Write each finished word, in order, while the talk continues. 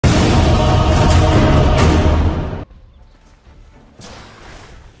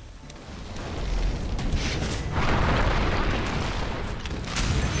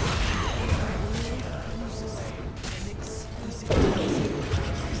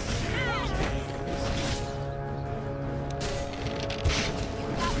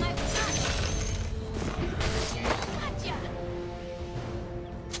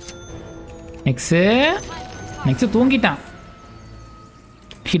Next தூங்கிட்டான்.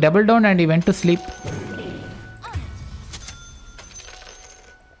 He doubled down and he went to sleep.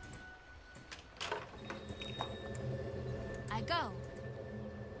 I go.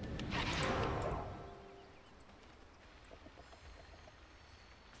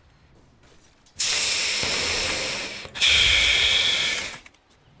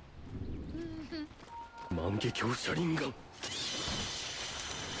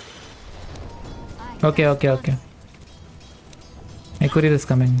 Okay. My courier is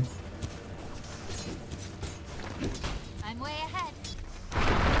coming. I'm way ahead.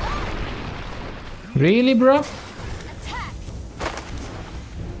 Really, bro? Attack.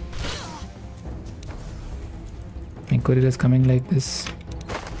 My courier is coming like this.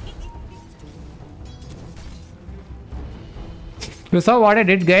 You saw what I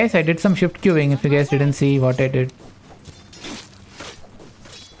did, guys? I did some shift queuing if you guys didn't see what I did.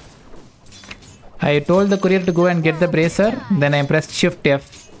 I told the courier to go and get the bracer, then I pressed shift F.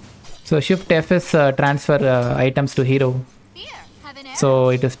 So shift F is transfer items to hero. Here, have an arrow. So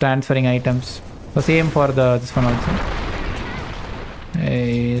it is transferring items. So same for this one also.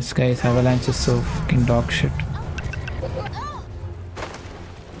 Hey, this guy's avalanche is so fucking dog shit.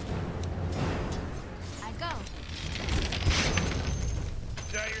 I go.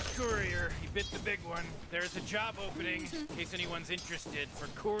 Dyer's courier, he bit the big one. There's a job opening, in case anyone's interested, for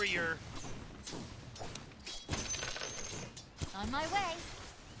courier. On my way.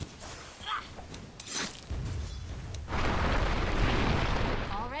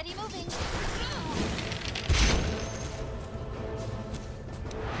 Already moving.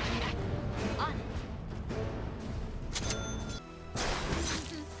 On it.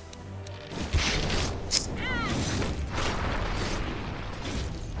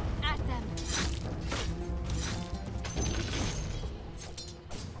 At them.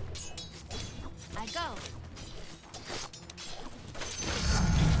 I go.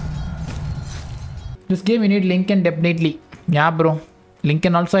 This game you need Lincoln definitely. Yeah, bro.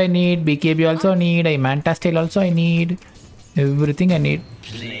 Lincoln also I need. BKB also I need. I Manta Style also I need. Everything I need.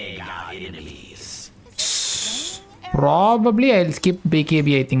 Probably I'll skip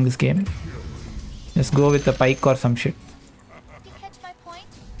BKB, I think, this game. Just go with the pike or some shit. Did you catch my point?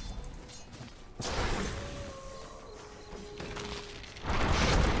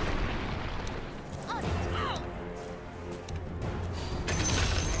 On it.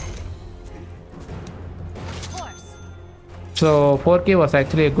 Horse. So 4K was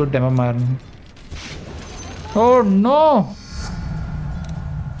actually a good demo man. Oh no!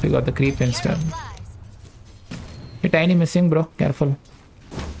 We got the creep instead. Arrow flies. A tiny missing, bro. Careful.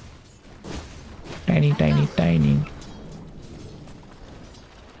 Tiny.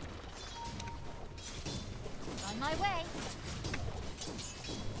 On my way.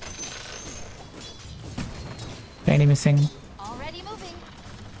 Tiny missing. Already moving.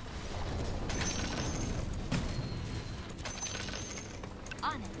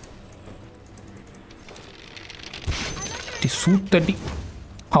 On it. The suit 30.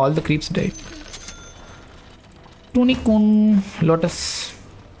 All the creeps died. Tunicon. Lotus.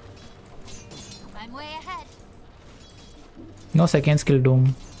 I'm way ahead. No second skill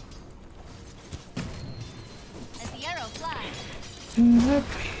doom. As the arrow flies. I'm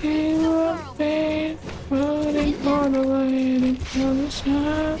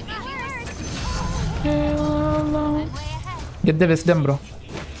way ahead. Get the wisdom, bro.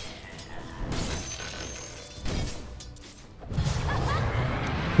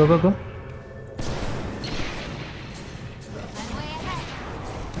 Go. I'm way ahead.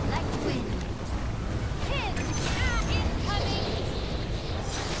 Like wind. Hit. Incoming.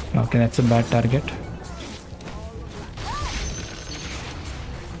 Okay, that's a bad target.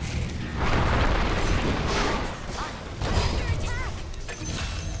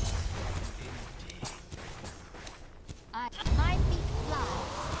 My feet fly.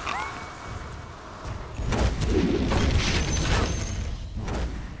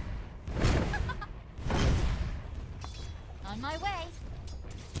 On my way.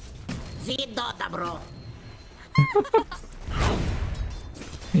 ZeeD DOTA, bro.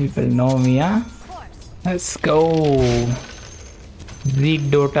 People know me, huh? Of course. Let's go.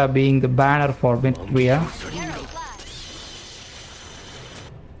 ZeeD DOTA being the banner for victory, huh? The arrow flies.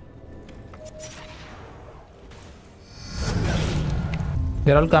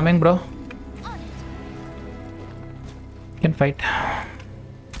 They're all coming, bro. On it. Can fight.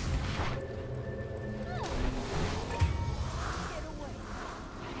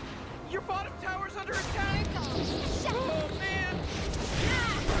 Your bottom tower's under attack! Oh, man!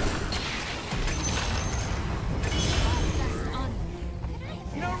 Just on.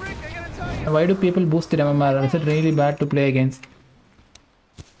 You know, Rick, I gotta tell you, Why do people boost their MMR? Is it really bad to play against?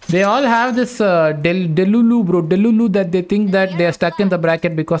 They all have this delulu, bro. Delulu that they think that they are stuck in the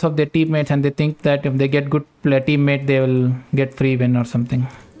bracket because of their teammates, and they think that if they get good teammate, they will get free win or something.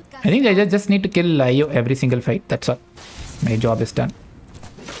 I think they just need to kill IO every single fight. That's all. My job is done.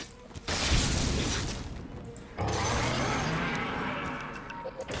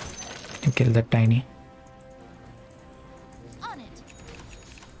 You kill that tiny. On it.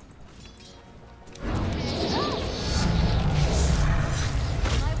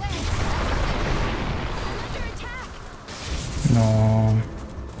 My way. I'm under attack. No.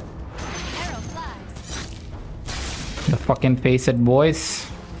 Arrow flies. The fucking face it, boys.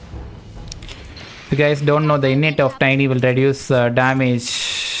 If you guys don't know, the innate of tiny will reduce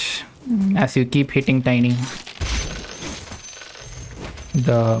damage as you keep hitting tiny.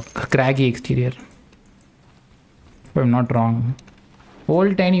 The craggy exterior, if I'm not wrong.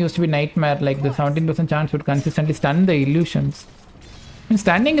 Old tiny used to be nightmare, like the 17% chance would consistently stun the illusions. And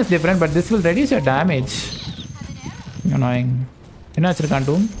stunning is different, but this will reduce your damage. Annoying. You know, it's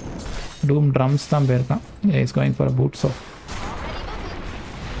Doom. Doom drums tam berka. Yeah, he's going for a boots off.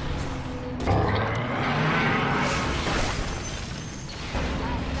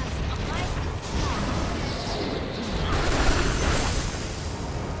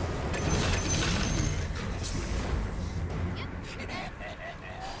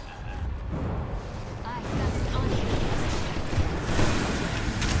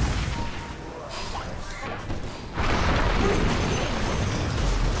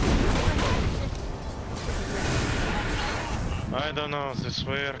 I don't know this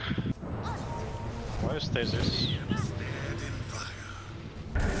where. Why stay this?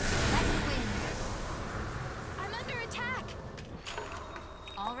 I'm under attack.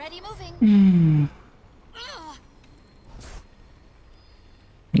 Already moving.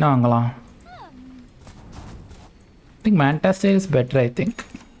 No, Angela. I think Manta style is better, I think.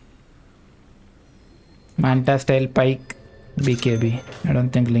 Manta style Pike BKB. I don't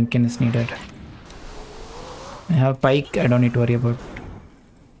think Lincoln is needed. I have Pike, I don't need to worry about.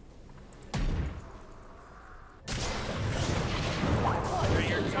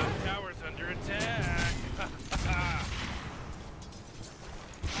 Your top tower's under attack.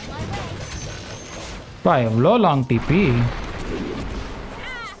 On my way. Why, low long TP.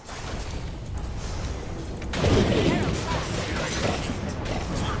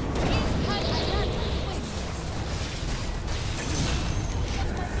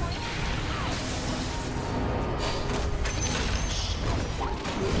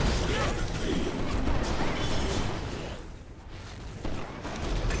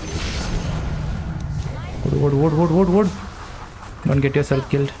 Wood. Don't get yourself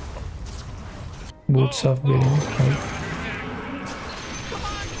killed. Boots off, building. Right.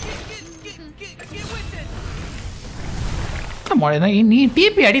 Come on, you need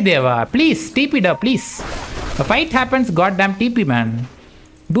TP Adi Deva. Please, TP da, please. The fight happens, goddamn TP, man.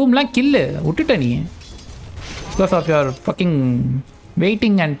 Doom like kill. Uttitani. Because of your fucking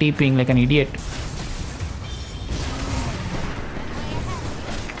waiting and TPing like an idiot.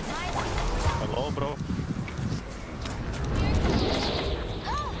 Hello, bro.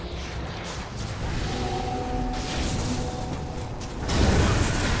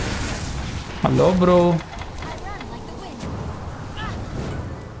 Hello, bro. I run like the wind.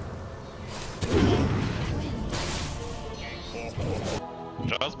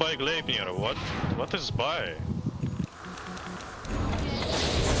 Just buy Gleipnir. What is buy?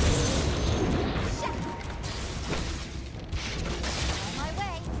 On my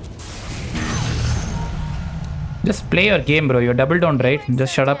way. Just play your game, bro. You're double down, right?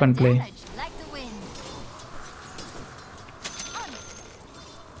 Just shut up and play. Damage like the wind. On it.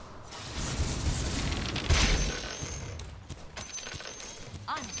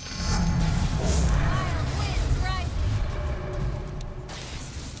 On it. Wild winds rising.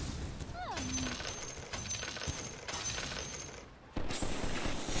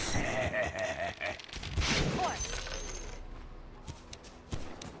 Force.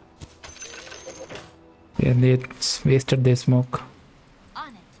 Yeah, they wasted their smoke. On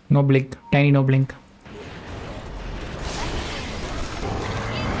it. No blink. Tiny no blink.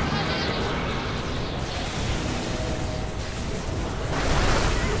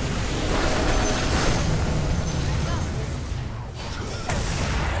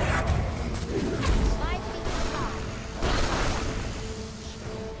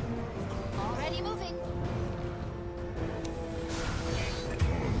 Already moving.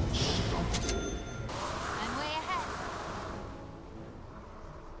 I'm way ahead.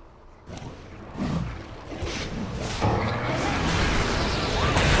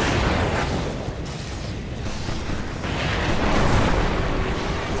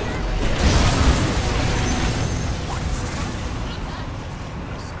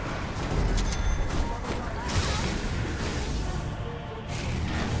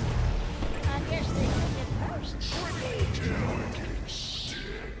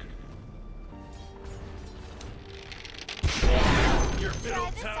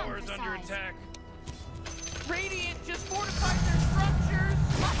 tower's under emphasize. attack. Radiant just fortified their structures.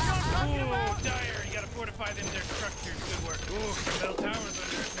 You know what I'm talking Ooh, about? dire. You gotta fortify them, their structures. Good work. Ooh, the middle tower's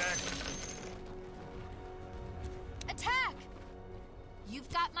under attack. Attack! You've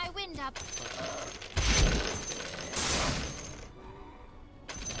got my wind up.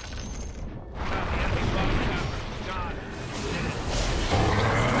 Wow, the enemy bottom tower is gone. Did it.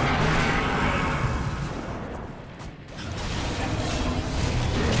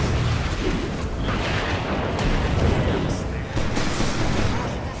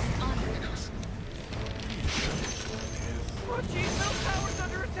 Oh, geez, middle tower's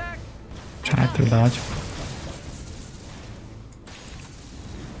under attack. Try to dodge.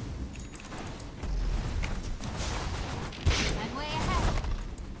 I'm way ahead.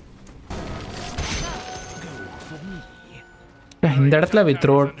 Yeah, in that இடத்துல we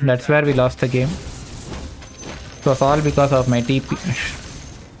throw. That's where we lost the game. It was all because of my TP.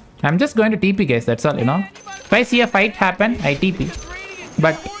 I'm just going to TP, guys. That's all, you know. If I see a fight happen, I TP.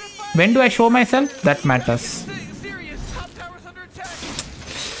 But when do I show myself? That matters. Serious, top tower's under attack.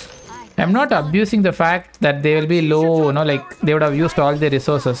 I'm not abusing the fact that they will be low, you know, like they would have used all the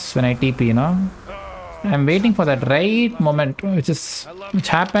resources when I TP, you know. I'm waiting for that right moment, which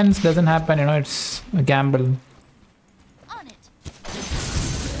happens, doesn't happen, you know, it's a gamble. On it.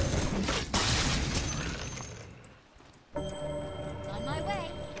 On my way.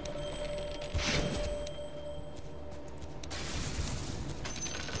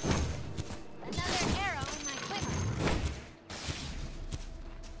 Another arrow in my quiver.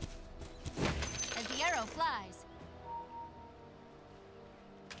 As the arrow flies.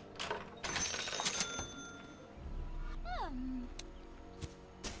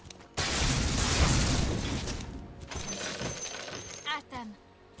 At them.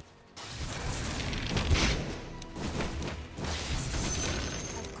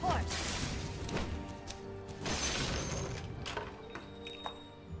 Of course.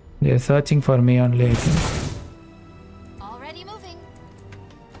 They're searching for me only, I think. Already moving.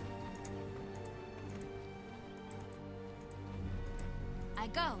 I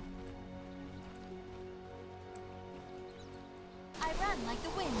go. I run like the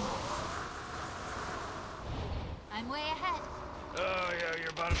wind. I'm way ahead. Oh, yeah,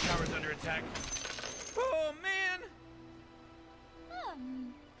 your bottom tower's under attack. Oh, man.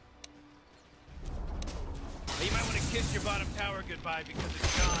 You might want to kiss your bottom tower goodbye because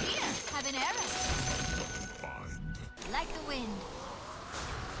it's gone. Here, have an arrow. Like the wind.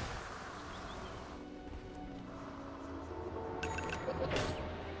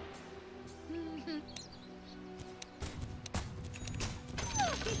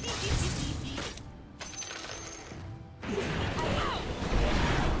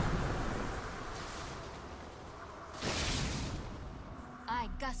 I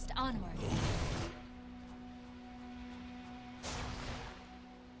gust onward.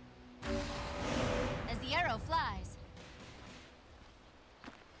 As the arrow flies.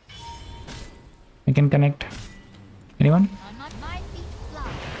 I can connect. Anyone? On my feet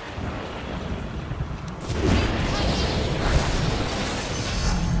fly.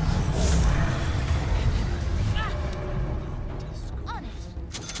 On it.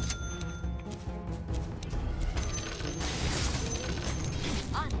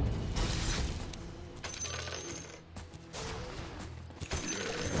 On it.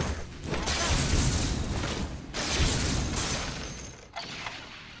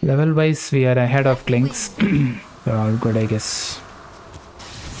 Level wise, we are ahead of Clinks. We're all good, I guess.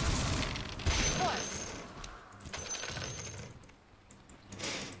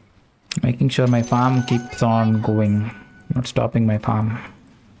 Making sure my farm keeps on going. Not stopping my farm.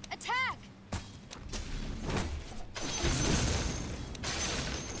 Attack!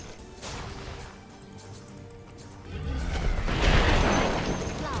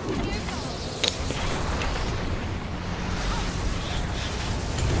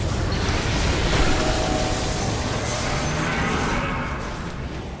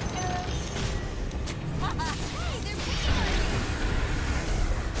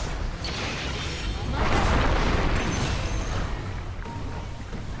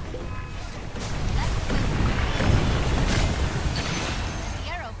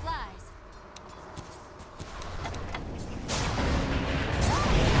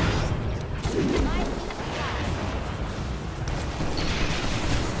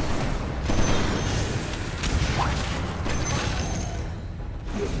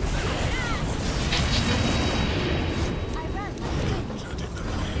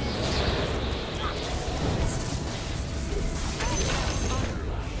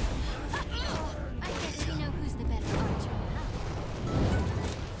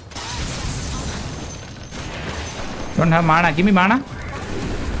 Don't have mana. Give me mana.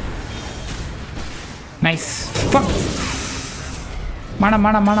 Nice. Fuck.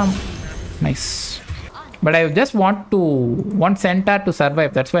 Mana. Nice. But I just want Centaur to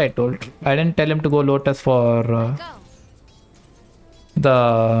survive. That's why I told. I didn't tell him to go Lotus for the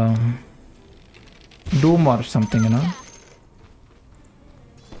Doom or something, you know.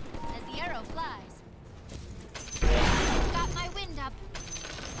 As the arrow flies. Got my wind up.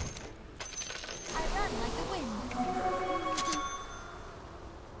 I run like the wind.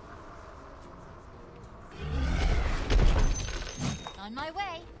 On my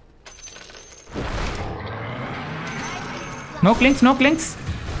way. No clinks, no clinks.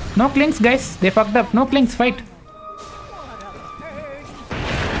 No clinks, guys. They fucked up. No clinks, fight.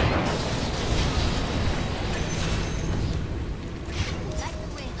 Like the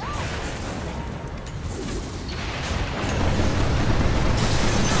wind.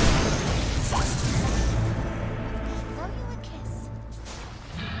 Blow you a kiss.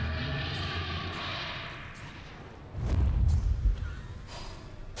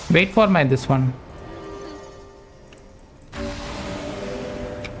 Wait for my this one. I'm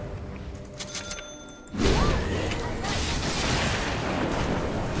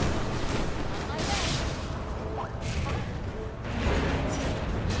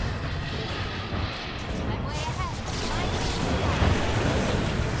way ahead.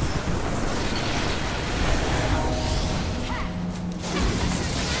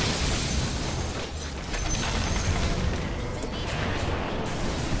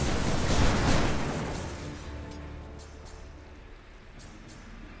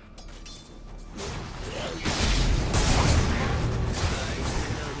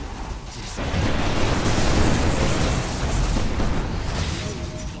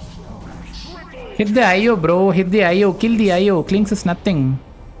 Hit the IO, bro. Hit the IO. Kill the IO. Clinks is nothing.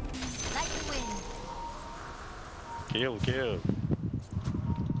 Like the wind. Kill.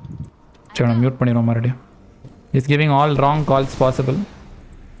 Chana, mute பண்ணிரோம் மறுபடியும். He's giving all wrong calls possible.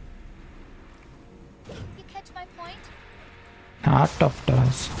 You catch my point? Heart of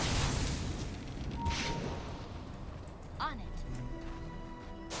Taurus. On it.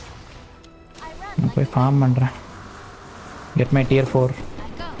 I run நான் like போய் farm பண்றேன். Get my tier 4. I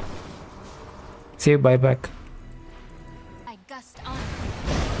go. Save buyback. I gust on.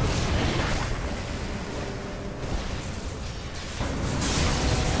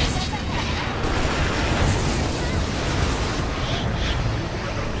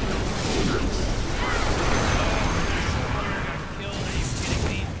 Killed, are you kidding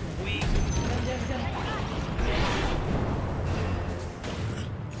me? Weak.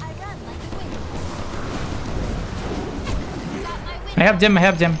 I run like the wind. Got my wind. I have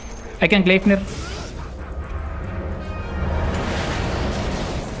gem. I can Gleipnir.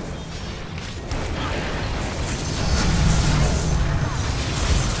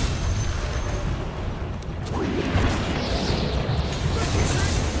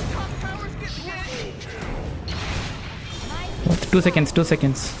 What? 2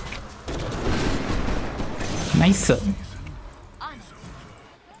 seconds. Nice. On it.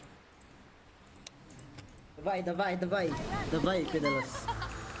 Давай, пидорас.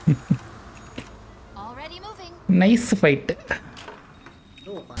 Already moving. Nice fight.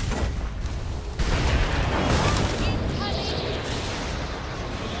 Опа.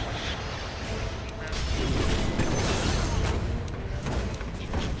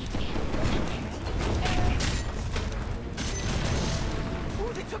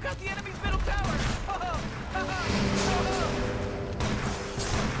 Ooh, they took out the enemy's middle tower.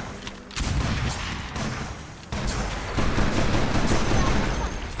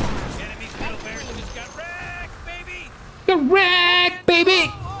 Enemy's middle barracks just got wrecked, baby! Correct, baby.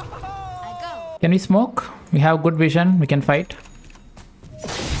 I go. Can we smoke? We have good vision. We can fight.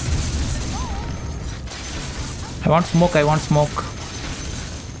 I want smoke. I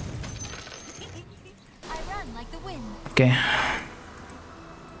run like the wind. Okay.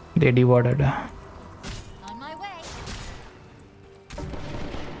 They dewatered. On my way.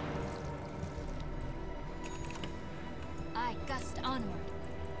 I gust onward.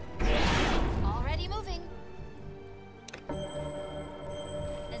 Already moving.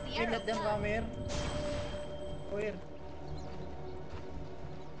 As the arrow Let them come flies. here. Where?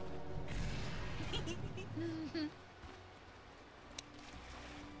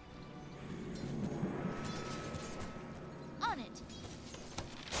 On it.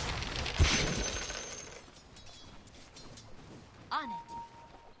 On it.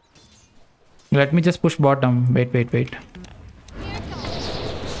 Let me just push bottom. Wait. Here it goes.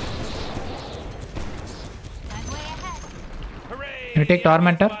 I'm way ahead. Hooray! Can you take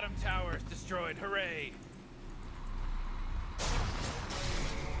Tormentor? Bottom tower is destroyed. Hooray!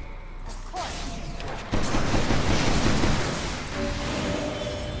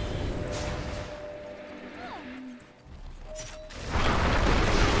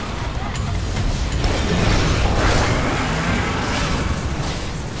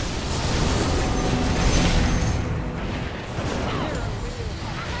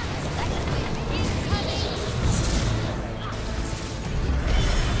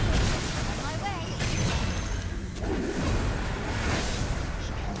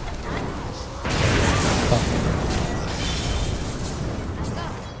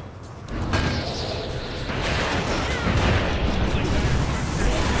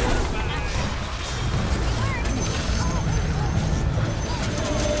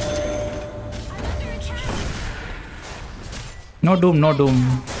 No doom, no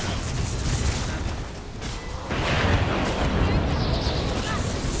doom.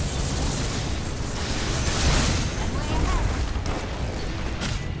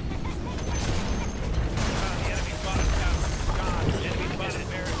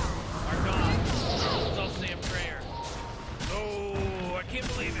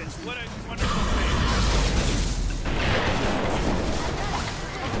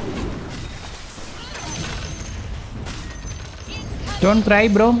 Don't cry,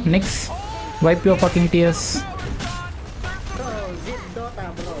 bro. Next, wipe your fucking tears. Bro, ZeeD DOTA,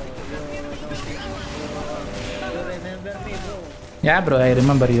 bro. You remember me, bro? Yeah, bro, I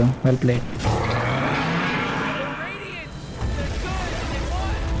remember you. Well played.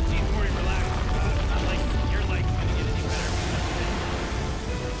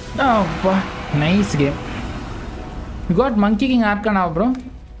 Oh, wow. Nice game. You got Monkey King Arcana, bro.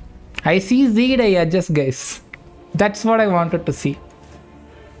 I see ZeeD, I adjust, guys. That's what I wanted to see.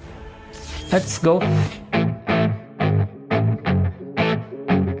 Let's go.